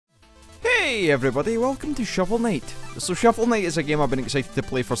Hey everybody, welcome to Shovel Knight. So Shovel Knight is a game I've been excited to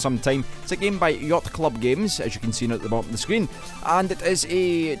play for some time. It's a game by Yacht Club Games, as you can see at the bottom of the screen, and it is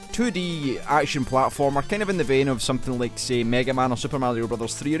a 2D action platformer, kind of in the vein of something like, say, Mega Man or Super Mario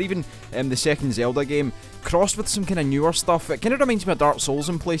Bros. 3, or even the second Zelda game, crossed with some kind of newer stuff. It kind of reminds me of Dark Souls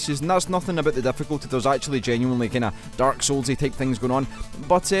in places, and that's nothing about the difficulty. There's actually genuinely kind of Dark Soulsy type things going on.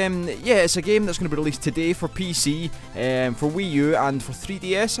 But yeah, it's a game that's going to be released today for PC, for Wii U, and for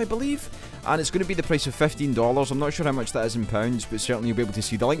 3DS, I believe. And it's going to be the price of $15. I'm not sure how much that is in pounds, but certainly you'll be able to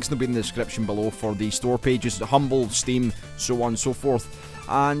see. The links will be in the description below for the store pages, Humble, Steam, so on and so forth.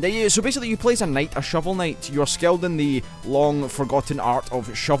 And yeah, so basically you play as a knight, a shovel knight. You're skilled in the long forgotten art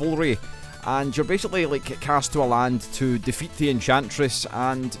of chivalry, and you're basically like cast to a land to defeat the enchantress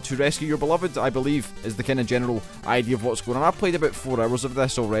and to rescue your beloved, I believe, is the kind of general idea of what's going on. I've played about 4 hours of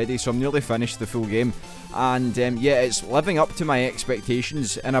this already, so I'm nearly finished the full game. And yeah, it's living up to my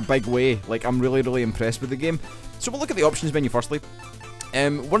expectations in a big way. Like, I'm really impressed with the game. So we'll look at the options menu firstly.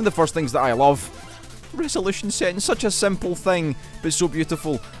 One of the first things that I love, resolution settings, such a simple thing, but so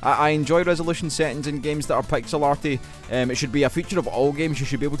beautiful. I enjoy resolution settings in games that are pixel arty. It should be a feature of all games. You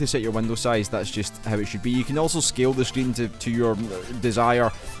should be able to set your window size. That's just how it should be. You can also scale the screen to your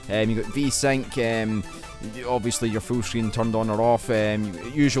desire. You've got VSync, obviously your full screen turned on or off,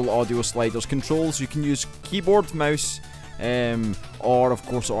 usual audio sliders, controls. You can use keyboard, mouse, or of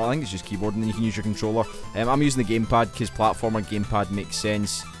course, I think it's just keyboard, and then you can use your controller. I'm using the gamepad because platformer gamepad makes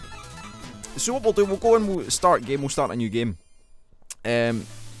sense. So what we'll do, we'll go and we'll start game. We'll start a new game.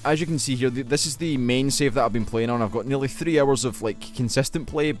 As you can see here, this is the main save that I've been playing on. I've got nearly 3 hours of like consistent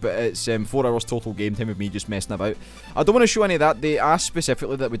play, but it's 4 hours total game time of me just messing about. I don't want to show any of that. They asked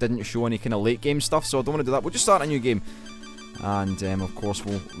specifically that we didn't show any kind of late game stuff, so I don't want to do that. We'll just start a new game, and of course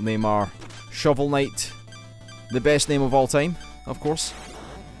we'll name our Shovel Knight the best name of all time. Of course,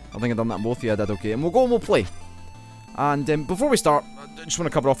 I think I've done that in both. Yeah, I did. Okay, and we'll go and we'll play. And before we start, I just want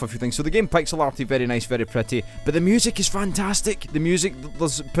to cover off a few things. So the game pixel arty, very nice, very pretty, but the music is fantastic. The music,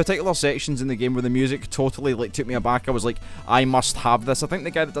 there's particular sections in the game where the music totally like took me aback. I was like, I must have this. I think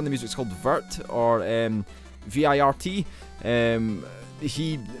the guy that done the music is called Virt, or V-I-R-T.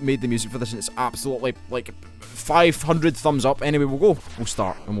 He made the music for this, and it's absolutely like 500 thumbs up. Anyway, we'll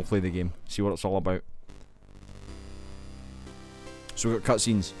start and we'll play the game, see what it's all about. So we've got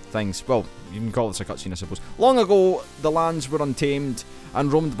cutscenes, things. Well, you can call this a cutscene, I suppose. Long ago, the lands were untamed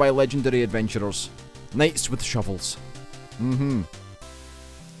and roamed by legendary adventurers. Knights with shovels.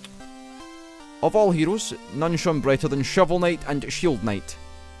 Of all heroes, none shone brighter than Shovel Knight and Shield Knight.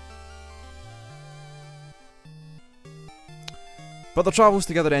 But their travels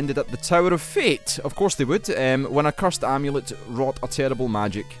together ended at the Tower of Fate. Of course they would, when a cursed amulet wrought a terrible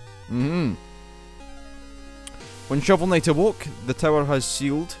magic. When Shovel Knight awoke, the tower has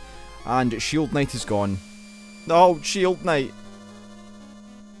sealed, and Shield Knight is gone. Oh, Shield Knight!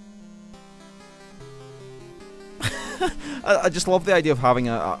 I just love the idea of having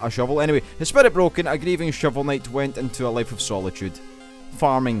a shovel. Anyway, his spirit broken, a grieving Shovel Knight went into a life of solitude,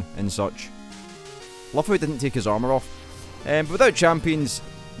 farming and such. Love how he didn't take his armour off. But without champions,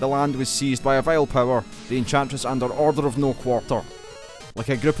 the land was seized by a vile power, the Enchantress and her Order of No Quarter. Like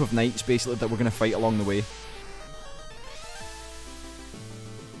a group of knights, basically, that we're going to fight along the way.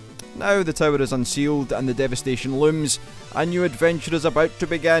 Now the tower is unsealed and the devastation looms. A new adventure is about to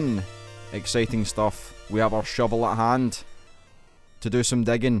begin. Exciting stuff. We have our shovel at hand to do some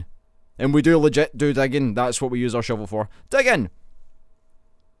digging. And we do legit do digging. That's what we use our shovel for. Digging!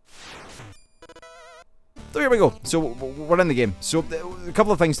 So here we go. So we're in the game. So a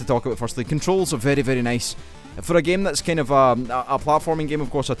couple of things to talk about firstly. Controls are very nice. For a game that's kind of a platforming game,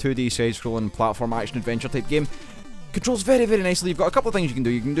 of course, a 2D side-scrolling platform action adventure type game, controls very nicely. You've got a couple of things you can do.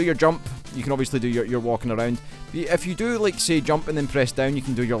 You can do your jump. You can obviously do your walking around. If you do, like, say, jump and then press down, you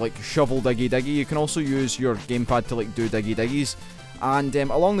can do your, like, shovel diggy. You can also use your gamepad to, like, do diggies. And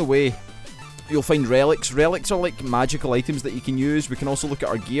along the way, you'll find relics. Relics are, like, magical items that you can use. We can also look at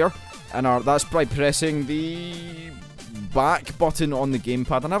our gear. And that's by pressing the back button on the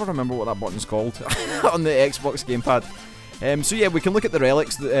gamepad. I never remember what that button's called on the Xbox gamepad. So yeah, we can look at the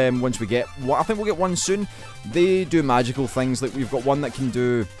relics once we get one. I think we'll get one soon. They do magical things. Like, we've got one that can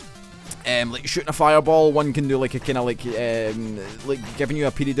do like shooting a fireball. One can do like a kind of like giving you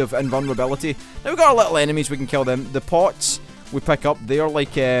a period of invulnerability. Now we've got our little enemies. We can kill them. The pots we pick up, they are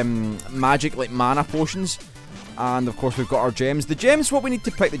like magic, like mana potions. And of course we've got our gems. The gems, what we need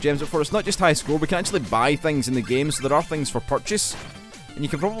to pick the gems up for, it's not just high score. We can actually buy things in the game, so there are things for purchase. and you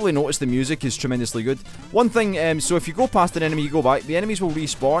can probably notice the music is tremendously good. One thing, so if you go past an enemy, you go back, the enemies will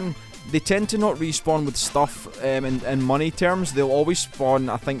respawn. They tend to not respawn with stuff in money terms. They'll always spawn,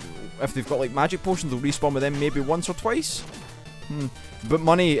 I think, if they've got like magic potions, they'll respawn with them maybe once or twice. But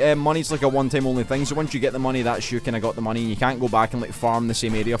money's like a one-time only thing, so once you get the money, that's you kind of got the money, and you can't go back and like farm the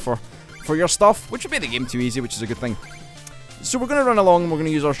same area for your stuff, which would make the game too easy, which is a good thing. So we're going to run along, and we're going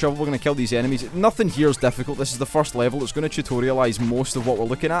to use our shovel, we're going to kill these enemies. Nothing here is difficult, this is the first level, it's going to tutorialise most of what we're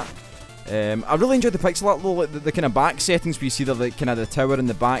looking at. I really enjoyed the pixel art though, like the kind of back settings where you see the kind of the tower in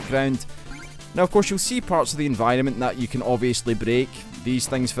the background. Now of course you'll see parts of the environment that you can obviously break. These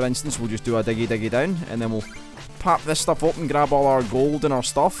things for instance, we'll just do a diggy down, and then we'll pop this stuff up and grab all our gold and our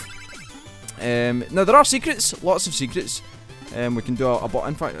stuff. Now there are secrets, lots of secrets. We can do a bop.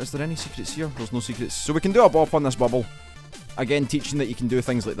 In fact, is there any secrets here? There's no secrets. So we can do a bop on this bubble. Again, teaching that you can do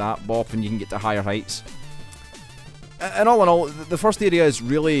things like that, bop, and you can get to higher heights. And all in all, the first area is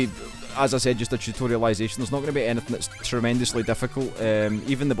really, as I said, just a tutorialization. There's not going to be anything that's tremendously difficult.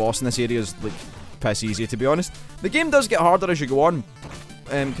 Even the boss in this area is like piss easy, to be honest. The game does get harder as you go on.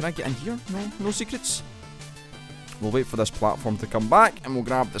 Can I get in here? No secrets. We'll wait for this platform to come back, and we'll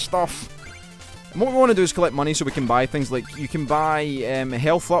grab the stuff. And what we want to do is collect money so we can buy things like, you can buy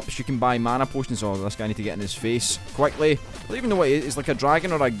health ups, you can buy mana potions. Oh, this guy need to get in his face quickly. I don't even know what it is. It's like a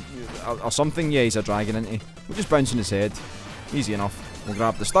dragon or something. Yeah, he's a dragon, isn't he? We'll just bounce in his head. Easy enough. We'll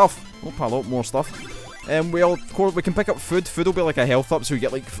grab the stuff. We'll pile up more stuff. We can pick up food. Food will be like a health up, so we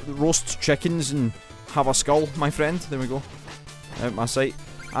get like roast chickens and have a skull, my friend. There we go. Out my sight.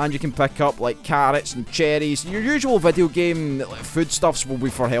 And you can pick up like carrots and cherries. Your usual video game foodstuffs will be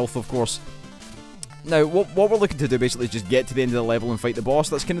for health, of course. Now, what we're looking to do basically is just get to the end of the level and fight the boss.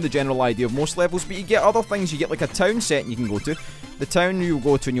 That's kind of the general idea of most levels, but you get other things. You get like a town set you can go to. The town you'll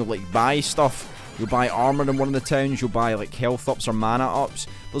go to and you'll like buy stuff. You'll buy armor in one of the towns, you'll buy like health ups or mana ups.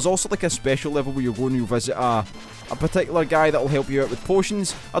 There's also like a special level where you'll go and you'll visit a particular guy that will help you out with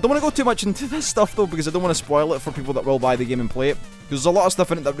potions. I don't want to go too much into this stuff though, because I don't want to spoil it for people that will buy the game and play it. Because there's a lot of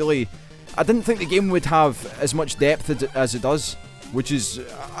stuff in it that really, I didn't think the game would have as much depth as it does. Which is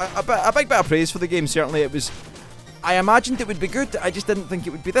a big bit of praise for the game, certainly. I imagined it would be good, I just didn't think it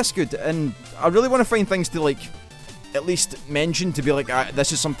would be this good. And I really want to find things to like, at least mention, to be like,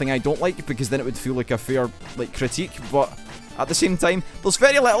 this is something I don't like, because then it would feel like a fair like critique. But at the same time, there's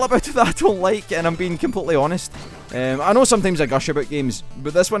very little about it that I don't like, and I'm being completely honest. I know sometimes I gush about games,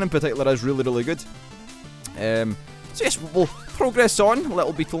 but this one in particular is really, really good. So yes, we'll progress on,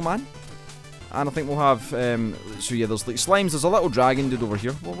 little beetle man. And I think we'll have, so yeah, there's like slimes, there's a little dragon dude over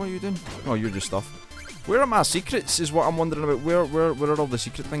here. What are you doing? Oh, you're just stuff. Where are my secrets is what I'm wondering about. Where are all the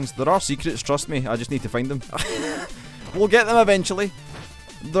secret things? There are secrets, trust me, I just need to find them. We'll get them eventually.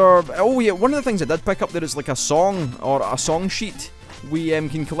 Oh yeah, one of the things I did pick up there is like a song, or a song sheet. We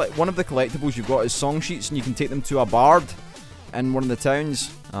can collect, one of the collectibles you've got is song sheets, and you can take them to a bard in one of the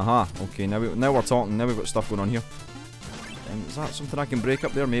towns. Okay, now we're talking, now we've got stuff going on here. Is that something I can break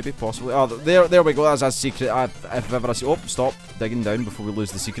up there? Maybe, possibly. Oh, there we go. That's a secret. If ever I see... Oh, stop digging down before we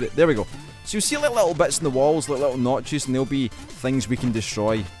lose the secret. There we go. So you'll see like little bits in the walls, like little notches, and there'll be things we can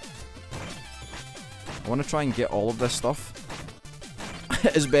destroy. I want to try and get all of this stuff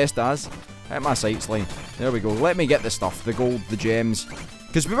as best as. Hit my sights line. There we go. Let me get the stuff, the gold, the gems.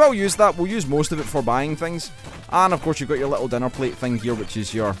 Because we will use that. We'll use most of it for buying things. And of course you've got your little dinner plate thing here, which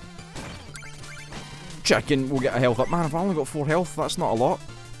is your... chicken. We'll get a health up. Man, I've only got 4 health. That's not a lot.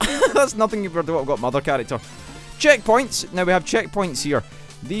 That's nothing compared to what I've got my other character. Checkpoints. Now we have checkpoints here.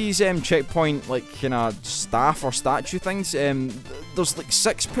 These checkpoint like kind of staff or statue things. There's like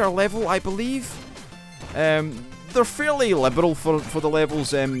 6 per level, I believe. They're fairly liberal for the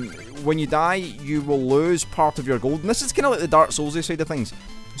levels. When you die, you will lose part of your gold. And this is kind of like the Dark Soulsy side of things.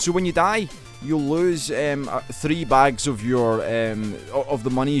 So when you die, you'll lose 3 bags of your of the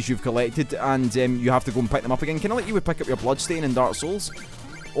monies you've collected, and you have to go and pick them up again. Kind of like you would pick up your bloodstain in Dark Souls.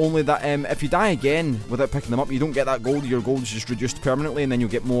 Only that if you die again without picking them up, you don't get that gold. Your gold is just reduced permanently, and then you'll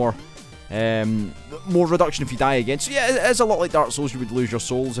get more reduction if you die again. So yeah, it is a lot like Dark Souls. You would lose your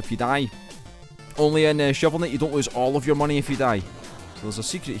souls if you die. Only in Shovel Knight, you don't lose all of your money if you die. So there's a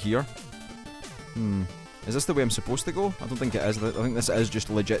secret here. Is this the way I'm supposed to go? I don't think it is. I think this is just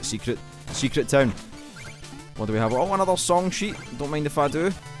a legit secret town. What do we have? Oh, another song sheet. Don't mind if I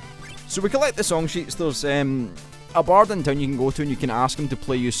do. So we collect the song sheets. There's a bard in town you can go to, and you can ask him to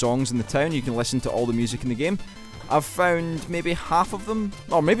play you songs in the town. You can listen to all the music in the game. I've found maybe half of them,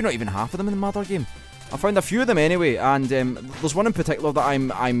 or maybe not even half of them in the other game. I found a few of them anyway, and there's one in particular that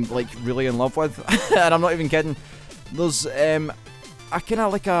I'm like really in love with, and I'm not even kidding. There's a kind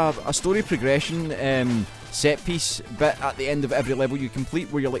of like a story progression set piece bit at the end of every level you complete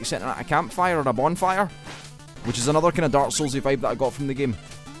where you're like sitting at a campfire or a bonfire, which is another kind of Dark Souls-y vibe that I got from the game.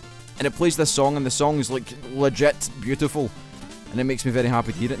 And it plays this song, and the song is like legit beautiful, and it makes me very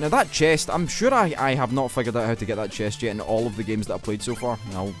happy to hear it. Now that chest, I'm sure I have not figured out how to get that chest yet in all of the games that I've played so far.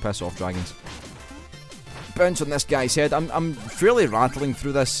 I'll piss off, dragons. Bounce on this guy's head. I'm fairly rattling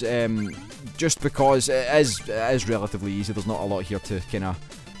through this just because it is relatively easy. There's not a lot here to kind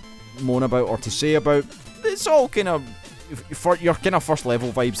of moan about or to say about. It's all kind of for your kind of first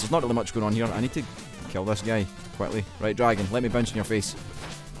level vibes. There's not really much going on here. I need to kill this guy quickly. Right, dragon, let me bounce in your face.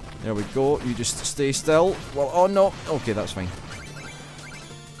 There we go. You just stay still. Well, oh no. Okay, that's fine.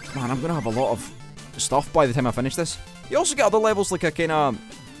 Man, I'm gonna have a lot of stuff by the time I finish this. You also get other levels like a kind of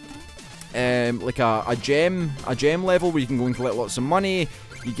like a gem level where you can go and collect lots of money.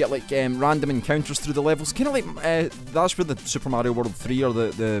 You get like random encounters through the levels, kind of like that's where the Super Mario World 3 or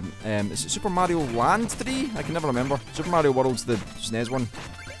the is it Super Mario Land 3? I can never remember. Super Mario World's the SNES one.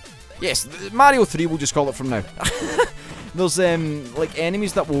 Yes, Mario 3 we'll just call it from now. There's like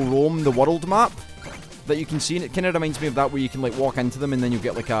enemies that will roam the world map that you can see, and it kind of reminds me of that where you can like walk into them and then you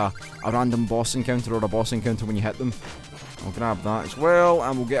get like a random boss encounter or a boss encounter when you hit them. I'll grab that as well,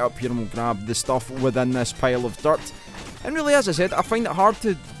 and we'll get up here and we'll grab the stuff within this pile of dirt. And really, as I said, I find it hard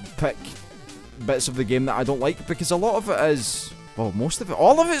to pick bits of the game that I don't like, because a lot of it is, well, most of it,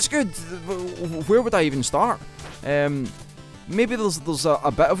 all of it's good. Where would I even start? Maybe there's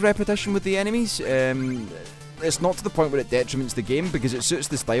a bit of repetition with the enemies. It's not to the point where it detriments the game, because it suits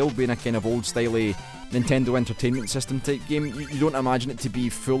the style, being a kind of old styley Nintendo Entertainment System type game. You don't imagine it to be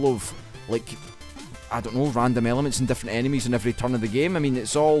full of, like, I don't know, random elements and different enemies in every turn of the game. I mean,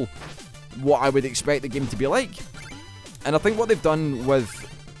 it's all what I would expect the game to be like. And I think what they've done with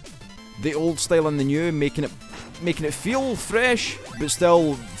the old style and the new, making it feel fresh, but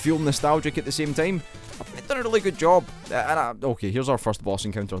still feel nostalgic at the same time, they've done a really good job. Okay, here's our first boss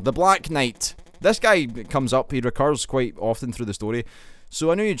encounter. The Black Knight. This guy comes up, he recurs quite often through the story,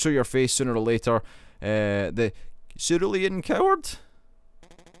 so I knew you'd show your face sooner or later. The Cerulean Coward?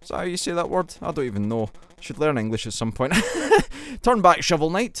 Is that how you say that word? I don't even know. Should learn English at some point. Turn back,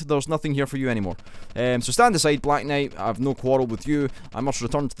 Shovel Knight. There's nothing here for you anymore. So stand aside, Black Knight. I have no quarrel with you. I must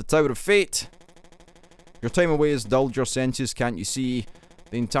return to the Tower of Fate. Your time away has dulled your senses, can't you see?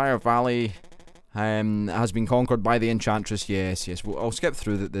 The entire valley has been conquered by the Enchantress. Yes, yes. Well, I'll skip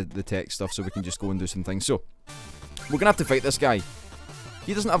through the text stuff so we can just go and do some things. So, we're going to have to fight this guy.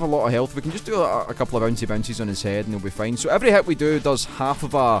 He doesn't have a lot of health. We can just do a couple of bouncies on his head and he'll be fine. So every hit we do does half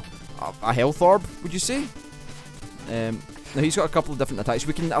of a health orb, would you say? Now he's got a couple of different attacks.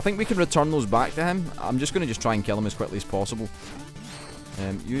 I think we can return those back to him. I'm just going to try and kill him as quickly as possible.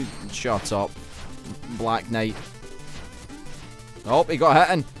 You shut up, Black Knight. Oh, he got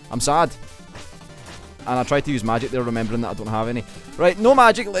hit in. I'm sad. And I tried to use magic there, remembering that I don't have any. Right, no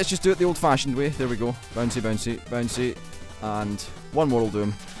magic. Let's just do it the old-fashioned way. There we go. Bouncy, bouncy, bouncy. And one more will do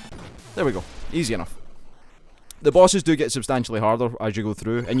him. There we go. Easy enough. The bosses do get substantially harder as you go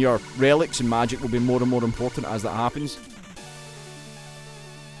through, and your relics and magic will be more and more important as that happens.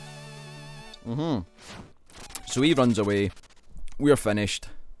 So he runs away. We're finished.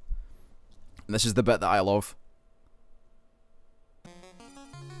 And this is the bit that I love.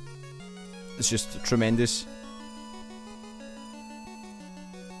 It's just tremendous.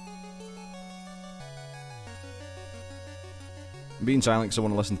 I'm being silent because I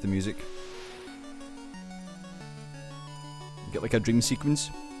want to listen to the music. You get like a dream sequence.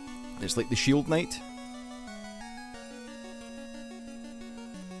 It's like the Shield Knight.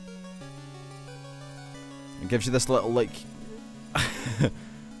 It gives you this little like...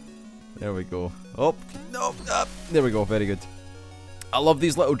 There we go. Oh, no, there we go, very good. I love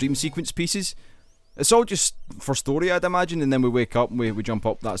these little dream sequence pieces. It's all just for story, I'd imagine, and then we wake up and we jump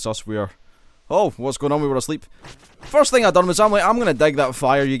up, that's us, we're... Oh, what's going on? We were asleep. First thing I done was I'm gonna dig that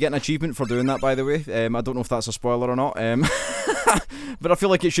fire. You get an achievement for doing that, by the way. I don't know if that's a spoiler or not. But I feel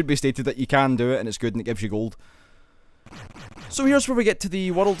like it should be stated that you can do it, and it's good, and it gives you gold. So here's where we get to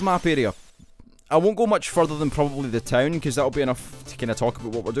the world map area. I won't go much further than probably the town, because that'll be enough to kind of talk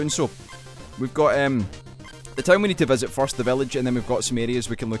about what we're doing. So, we've got the town we need to visit first, the village, and then we've got some areas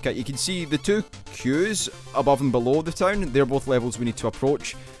we can look at. You can see the two queues above and below the town. They're both levels we need to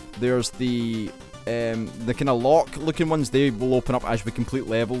approach. There's the kind of lock-looking ones. They will open up as we complete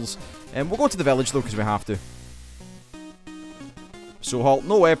levels. We'll go to the village, though, because we have to. So, halt.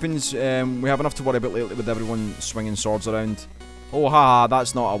 No weapons. We have enough to worry about lately with everyone swinging swords around. Oh, ha,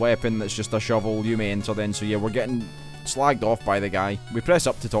 that's not a weapon. That's just a shovel. You may enter then. So, yeah, we're getting slagged off by the guy. We press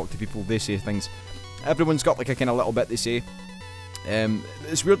up to talk to people. They say things. Everyone's got, like, a kind of little bit they say.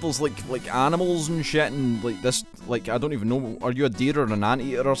 It's weird, there's like animals and shit, and like this, like, I don't even know, are you a deer or an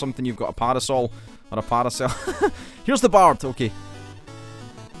anteater or something? You've got a parasol or a parasol. Here's the bard, okay.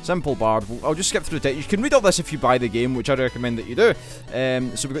 Simple bard. I'll just skip through the text. You can read all this if you buy the game, which I recommend that you do.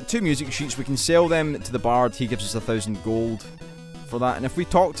 So we've got 2 music sheets. We can sell them to the bard. He gives us 1,000 gold for that. And if we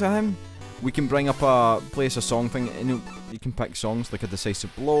talk to him, we can bring up a place a song thing. And you can pick songs like a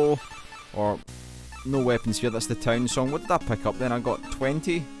decisive blow or no weapons here. That's the town song. What did I pick up then? I got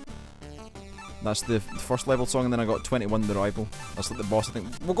 20. That's the first level song, and then I got 21 the rival. That's like the boss, I think.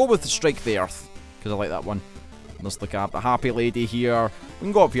 We'll go with Strike the Earth because I like that one. There's like a happy lady here. We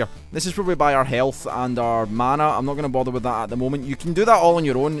can go up here. This is where we buy our health and our mana. I'm not going to bother with that at the moment. You can do that all on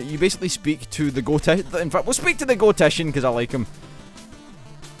your own. You basically speak to the Gotician. In fact, we'll speak to the Gotician because I like him.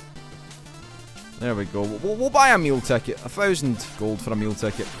 There we go. We'll buy a meal ticket. 1,000 gold for a meal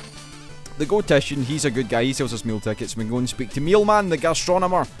ticket. The Gotician, he's a good guy. He sells us meal tickets. We can go and speak to Mealman, the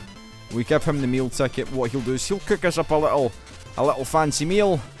gastronomer. We give him the meal ticket. What he'll do is he'll cook us up a little fancy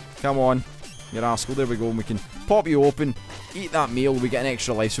meal. Come on. You rascal, there we go, and we can pop you open, eat that meal, we get an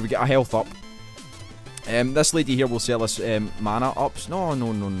extra life, so we get a health up. This lady here will sell us mana ups. No.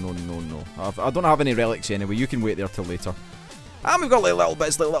 I don't have any relics anyway, you can wait there till later. And we've got like little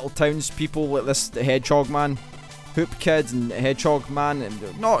bits, like little townspeople, like this hedgehog man, hoop kid and hedgehog man,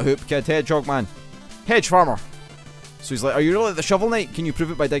 not hoop kid, hedgehog man, hedge farmer. So he's like, are you really the shovel knight? Can you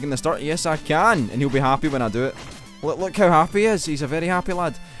prove it by digging this dirt? Yes, I can, and he'll be happy when I do it. Look how happy he is, he's a very happy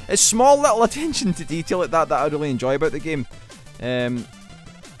lad. It's small little attention to detail like that I really enjoy about the game.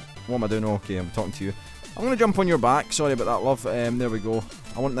 What am I doing? Okay, I'm talking to you. I'm going to jump on your back. Sorry about that, love. There we go.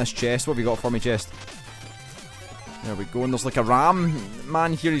 I want this chest. What have you got for me, chest? There we go. And there's like a ram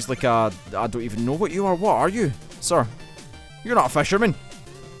man here. He's like a... I don't even know what you are. What are you, sir? You're not a fisherman.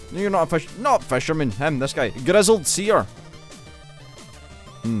 No, you're not a not fisherman. Him, this guy. Grizzled seer.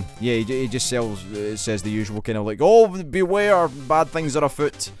 Yeah, he just sells, says the usual kind of like, oh, beware, bad things are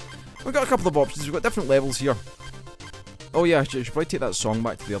afoot. We've got a couple of options, we've got different levels here. Oh yeah, I should probably take that song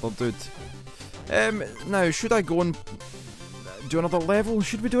back to the other dude. Now, should I go and do another level?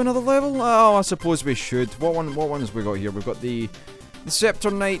 Should we do another level? Oh, I suppose we should. What ones have we got here? We've got the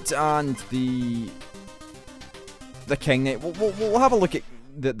Scepter Knight and the King Knight. We'll have a look at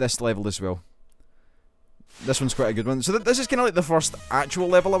this level as well. This one's quite a good one. So this is kind of like the first actual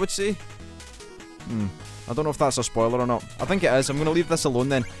level, I would say. I don't know if that's a spoiler or not. I think it is. I'm going to leave this alone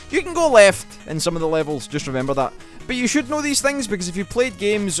then. You can go left in some of the levels, just remember that. But you should know these things, because if you've played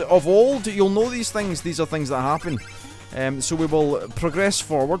games of old, you'll know these things. These are things that happen. So we will progress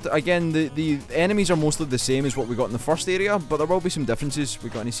forward. Again, the enemies are mostly the same as what we got in the first area, but there will be some differences. We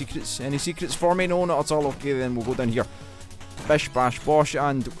got any secrets? Any secrets for me? No, not at all. Okay, then we'll go down here. Bish, bash, bosh,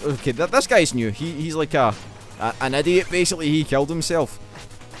 and... Okay, this guy's new. He's like an idiot, basically. He killed himself.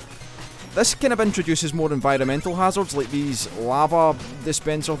 This kind of introduces more environmental hazards, like these lava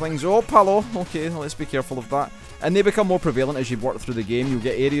dispenser things. Oh, palo. Okay, let's be careful of that. And they become more prevalent as you work through the game. You'll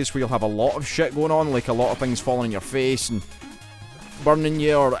get areas where you'll have a lot of shit going on, like a lot of things falling in your face and burning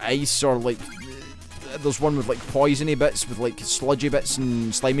you, or ice, or like... There's one with like poisony bits, with like sludgy bits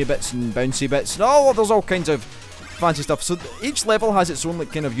and slimy bits and bouncy bits. Oh, there's all kinds of fancy stuff. So each level has its own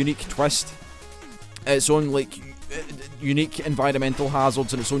like kind of unique twist, its own like unique environmental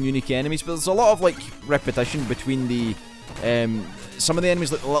hazards and its own unique enemies. But there's a lot of like repetition between the some of the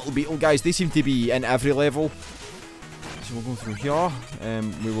enemies, like the little beetle guys. They seem to be in every level. So we'll go through here.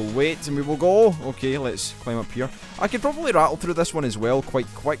 We will wait and we will go. Okay, let's climb up here. I could probably rattle through this one as well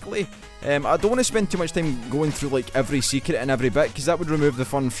quite quickly. I don't want to spend too much time going through like every secret and every bit, because that would remove the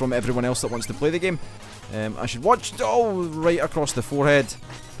fun from everyone else that wants to play the game. I should watch... Oh, right across the forehead.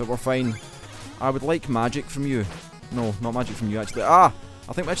 But we're fine. I would like magic from you. No, not magic from you, actually. Ah!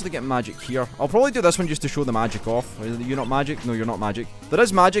 I think we actually get magic here. I'll probably do this one just to show the magic off. Are you not magic? No, you're not magic. There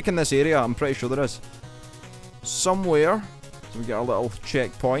is magic in this area. I'm pretty sure there is. Somewhere. So we get a little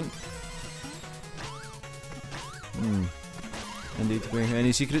checkpoint. Indeed.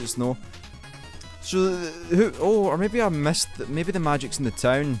 Any secrets? No. So, who... Oh, or maybe I missed... Maybe the magic's in the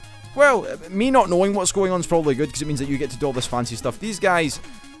town. Well, me not knowing what's going on is probably good, because it means that you get to do all this fancy stuff. These guys,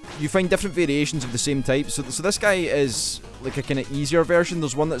 you find different variations of the same type. So this guy is like a kind of easier version.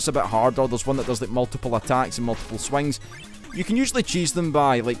 There's one that's a bit harder. There's one that does like multiple attacks and multiple swings. You can usually cheese them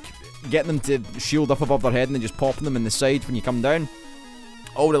by like getting them to shield up above their head and then just popping them in the side when you come down.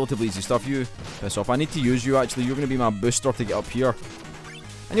 All relatively easy stuff. You piss off. I need to use you, actually. You're going to be my booster to get up here.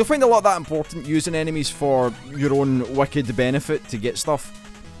 And you'll find a lot of that important, using enemies for your own wicked benefit to get stuff.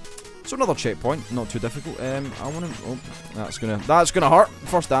 So another checkpoint, not too difficult. I want to... Oh, that's gonna hurt.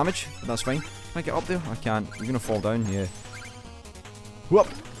 First damage, but that's fine. Can I get up there? I can't. You're gonna fall down, yeah. Whoop.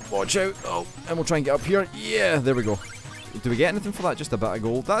 Watch out. Oh, and we'll try and get up here. Yeah, there we go. Do we get anything for that? Just a bit of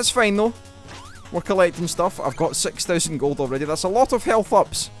gold. That's fine though. We're collecting stuff. I've got 6,000 gold already. That's a lot of health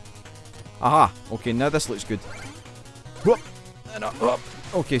ups. Aha. Okay, now this looks good. Whoop. And up.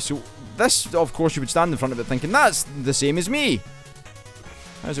 Okay, so this, of course, you would stand in front of it thinking, that's the same as me.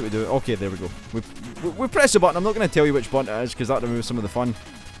 How's it we do it? Okay, there we go. We press the button. I'm not going to tell you which button it is because that removes some of the fun.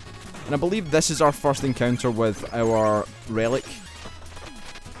 And I believe this is our first encounter with our relic.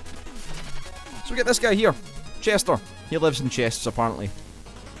 So we get this guy here. Chester. He lives in chests, apparently.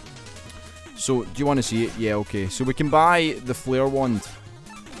 So, do you want to see it? Yeah, okay. So we can buy the flare wand.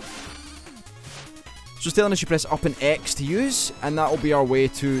 So it's telling us you press up and X to use, and that'll be our way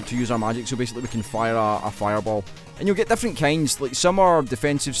to use our magic. So basically we can fire a fireball. And you'll get different kinds. Like, some are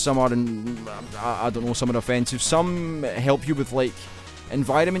defensive, some are, I don't know, some are offensive. Some help you with, like,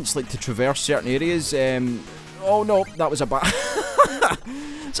 environments, like to traverse certain areas. Oh no, that was a bad...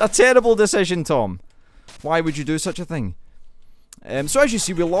 It's a terrible decision, Tom. Why would you do such a thing? So as you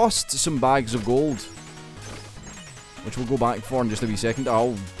see, we lost some bags of gold, which we'll go back for in just a wee second.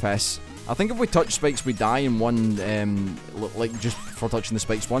 Oh, piss. I think if we touch spikes, we die in one, like, just for touching the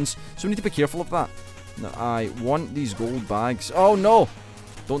spikes once. So we need to be careful of that. Now, I want these gold bags. Oh, no!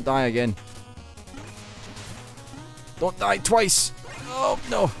 Don't die again. Don't die twice! Oh,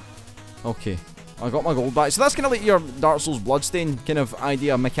 no! Okay. I got my gold back. So that's kind of like your Dark Souls Bloodstain kind of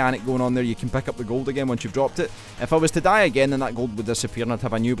idea, mechanic going on there. You can pick up the gold again once you've dropped it. If I was to die again, then that gold would disappear and I'd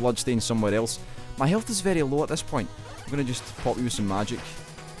have a new Bloodstain somewhere else. My health is very low at this point. I'm going to just pop you with some magic.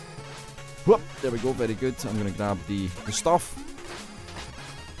 Whoop! There we go, very good. I'm going to grab the stuff.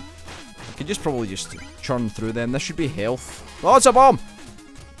 I could just probably just churn through them. This should be health. Oh, it's a bomb!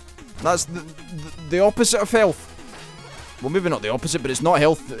 That's the opposite of health. Well, maybe not the opposite, but it's not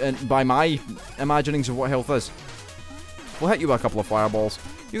health by my imaginings of what health is. We'll hit you with a couple of fireballs.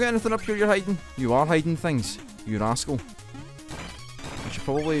 You got anything up here you're hiding? You are hiding things, you rascal. I should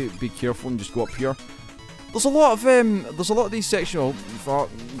probably be careful and just go up here. There's a lot of these sections. Oh,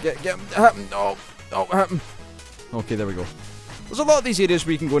 get him! Oh, hit him! Okay, there we go. There's a lot of these areas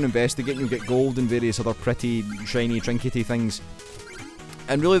where you can go and investigate and you'll get gold and various other pretty, shiny, trinkety things.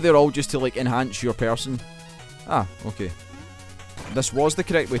 And really, they're all just to, like, enhance your person. Ah, okay. This was the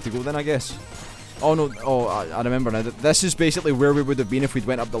correct way to go then, I guess. Oh no, oh, I remember now. This is basically where we would have been if we'd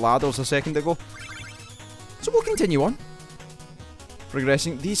went up the ladders a second ago. So we'll continue on.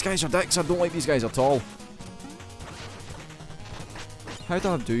 Progressing. These guys are dicks. I don't like these guys at all. How do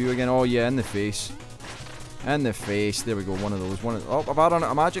I do you again? Oh yeah, in the face. In the face. There we go, one of those. Oh, have I run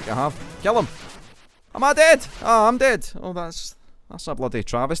out of magic? I have. Kill him! Am I dead? Ah, I'm dead. Oh, that's a bloody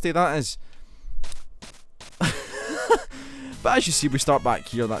travesty, that is. But as you see, we start back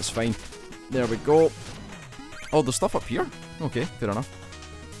here, that's fine. There we go. Oh, there's stuff up here? Okay, fair enough.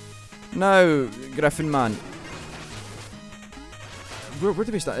 Now, Griffin Man. Where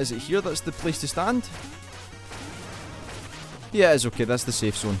do we stand? Is it here that's the place to stand? Yeah, it's okay, that's the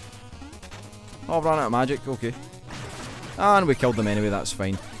safe zone. Oh, I've run out of magic, okay. And we killed them anyway, that's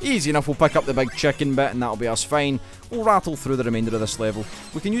fine. Easy enough, we'll pick up the big chicken bit and that'll be us fine. We'll rattle through the remainder of this level.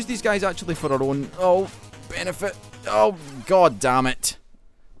 We can use these guys actually for our own, benefit. Oh, god damn it.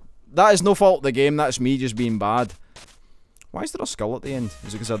 That is no fault of the game, that's me just being bad. Why is there a skull at the end?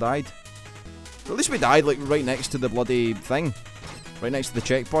 Is it because I died? At least we died, like, right next to the bloody thing. Right next to the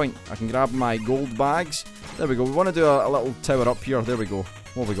checkpoint. I can grab my gold bags. There we go, we want to do a little tower up here. There we go.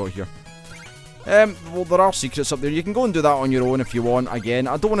 What have we got here? Well, there are secrets up there. You can go and do that on your own if you want. Again,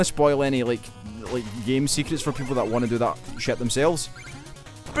 I don't want to spoil any, like game secrets for people that want to do that shit themselves.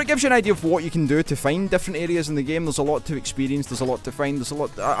 But it gives you an idea of what you can do to find different areas in the game. There's a lot to experience, there's a lot to find, there's a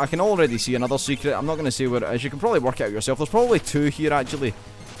lot... I can already see another secret. I'm not going to say where it is. You can probably work it out yourself. There's probably two here, actually,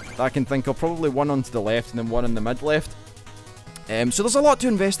 that I can think of. Probably one onto the left and then one in the mid-left. So there's a lot to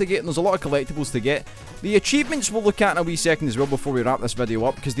investigate and there's a lot of collectibles to get. The achievements we'll look at in a wee second as well before we wrap this video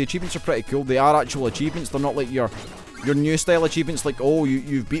up, because the achievements are pretty cool. They are actual achievements. They're not like your new style achievements like, oh,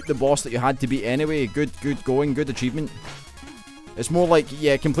 you've beat the boss that you had to beat anyway. Good going, good achievement. It's more like,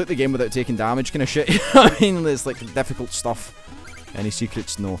 yeah, complete the game without taking damage kind of shit. I mean, there's like difficult stuff. Any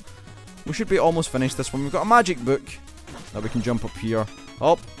secrets? No. We should be almost finished this one. We've got a magic book that we can jump up here.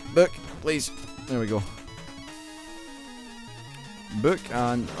 Oh, book, please. There we go. Book,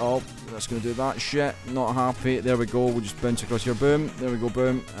 and oh, that's going to do that shit. Not happy. There we go. We'll just bounce across here. Boom. There we go.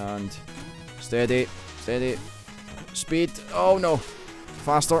 Boom. And steady. Steady. Speed. Oh no.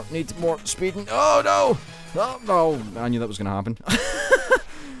 Faster. Need more speeding. Oh no. Oh no. I knew that was going to happen.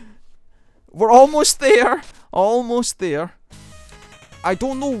 We're almost there. Almost there. I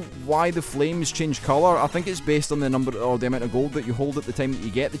don't know why the flames change colour. I think it's based on the number or the amount of gold that you hold at the time that you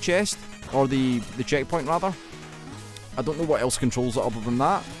get the chest. Or the checkpoint, rather. I don't know what else controls it other than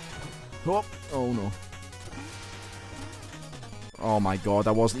that. Oh, oh no. Oh my god,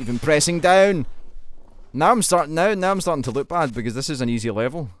 I wasn't even pressing down. Now I'm starting to look bad because this is an easy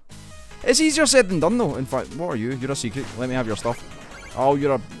level. It's easier said than done though. In fact, what are you? You're a secret. Let me have your stuff. Oh,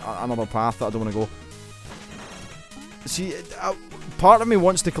 you're another path that I don't want to go. See, part of me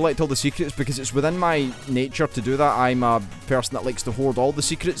wants to collect all the secrets because it's within my nature to do that. I'm a person that likes to hoard all the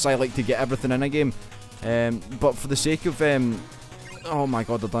secrets. I like to get everything in a game. But for the sake of... oh my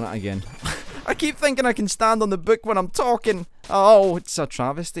god, I've done it again. I keep thinking I can stand on the book when I'm talking. Oh, it's a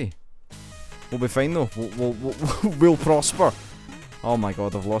travesty. We'll be fine though. We'll prosper. Oh my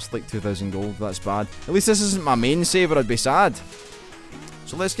god, I've lost like 2,000 gold. That's bad. At least this isn't my main save or I'd be sad.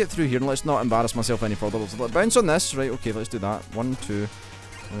 So let's get through here and let's not embarrass myself any further. Let's bounce on this. Right, okay, let's do that. 1, 2. There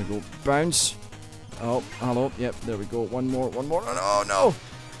we go. Bounce. Oh, hello. Yep, there we go. One more. Oh, no.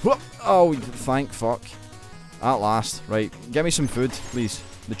 Oh, thank fuck. At last. Right, give me some food, please.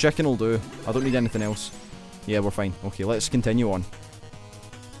 The chicken will do. I don't need anything else. Yeah, we're fine. Okay, let's continue on.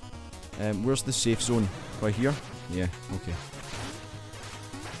 Where's the safe zone? Right here? Yeah, okay.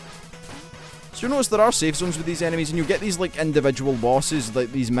 So you notice there are safe zones with these enemies, and you get these like individual bosses,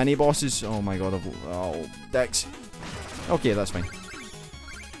 like these mini bosses. Oh my god, oh, dicks. Okay, that's fine.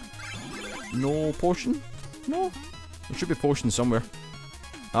 No potion? No? There should be potion somewhere.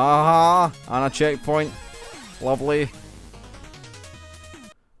 Aha! And a checkpoint. Lovely.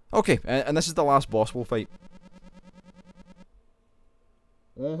 Okay, and this is the last boss we'll fight.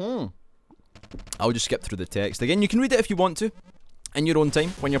 I'll just skip through the text. Again, you can read it if you want to, in your own time,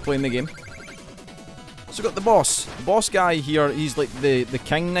 when you're playing the game. So we've got the boss. The boss guy here, he's like the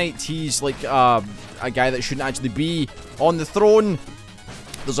King Knight. He's like a guy that shouldn't actually be on the throne.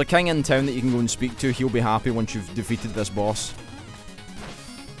 There's a king in town that you can go and speak to. He'll be happy once you've defeated this boss.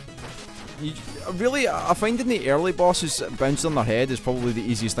 Really, I find in the early bosses, bouncing on their head is probably the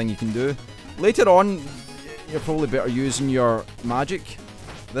easiest thing you can do. Later on, you're probably better using your magic.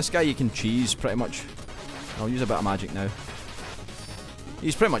 This guy you can cheese, pretty much. I'll use a bit of magic now.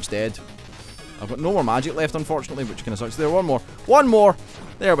 He's pretty much dead. I've got no more magic left, unfortunately, which kind of sucks. There, one more. One more!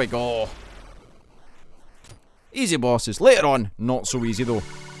 There we go. Easy bosses. Later on, not so easy, though.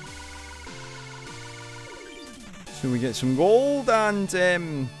 So we get some gold,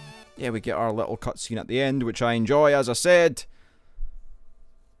 and, yeah, we get our little cutscene at the end, which I enjoy, as I said.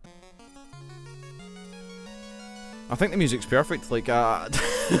 I think the music's perfect. Like,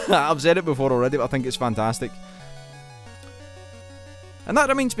 I've said it before already, but I think it's fantastic. And that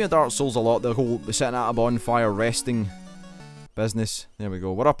reminds me of Dark Souls a lot, the whole sitting at a bonfire, resting business. There we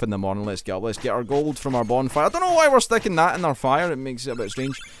go. We're up in the morning. Let's get up. Let's get our gold from our bonfire. I don't know why we're sticking that in our fire. It makes it a bit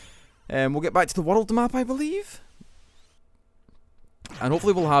strange. We'll get back to the world map, I believe. And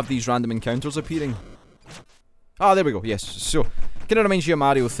hopefully we'll have these random encounters appearing. Ah, there we go. Yes. So, kind of reminds you of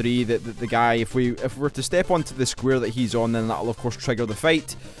Mario 3, that the guy, if we were to step onto the square that he's on, then that'll of course trigger the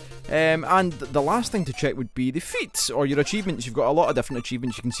fight. And the last thing to check would be the feats, or your achievements. You've got a lot of different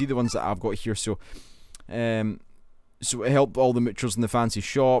achievements. You can see the ones that I've got here. So, so help all the moochers in the fancy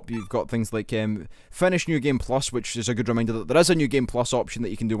shop. You've got things like finish New Game Plus, which is a good reminder that there is a New Game Plus option that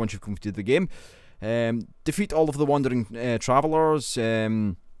you can do once you've completed the game. Defeat all of the wandering travellers.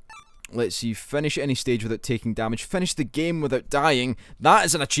 Let's see, finish any stage without taking damage. Finish the game without dying. That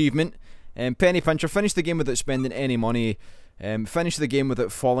is an achievement. Penny Pincher, finish the game without spending any money. Finish the game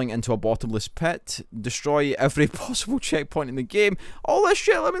without falling into a bottomless pit. Destroy every possible checkpoint in the game. All this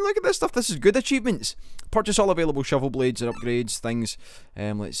shit, I mean, look at this stuff. This is good achievements. Purchase all available shovel blades and upgrades, things.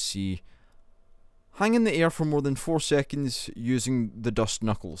 Let's see. Hang in the air for more than 4 seconds using the dust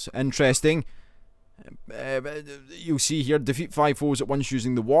knuckles. Interesting. You'll see here, defeat 5 foes at once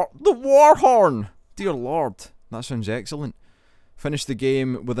using the war horn. Dear Lord, that sounds excellent. Finish the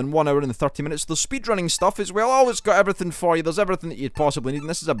game within 1 hour and 30 minutes. There's speedrunning stuff as well. Oh, it's got everything for you. There's everything that you'd possibly need. And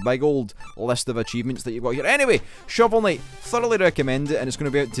this is a big old list of achievements that you've got here. Anyway, Shovel Knight, thoroughly recommend it. And it's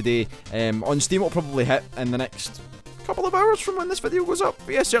going to be out today. On Steam, it'll probably hit in the next couple of hours from when this video goes up.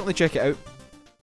 But yeah, certainly check it out.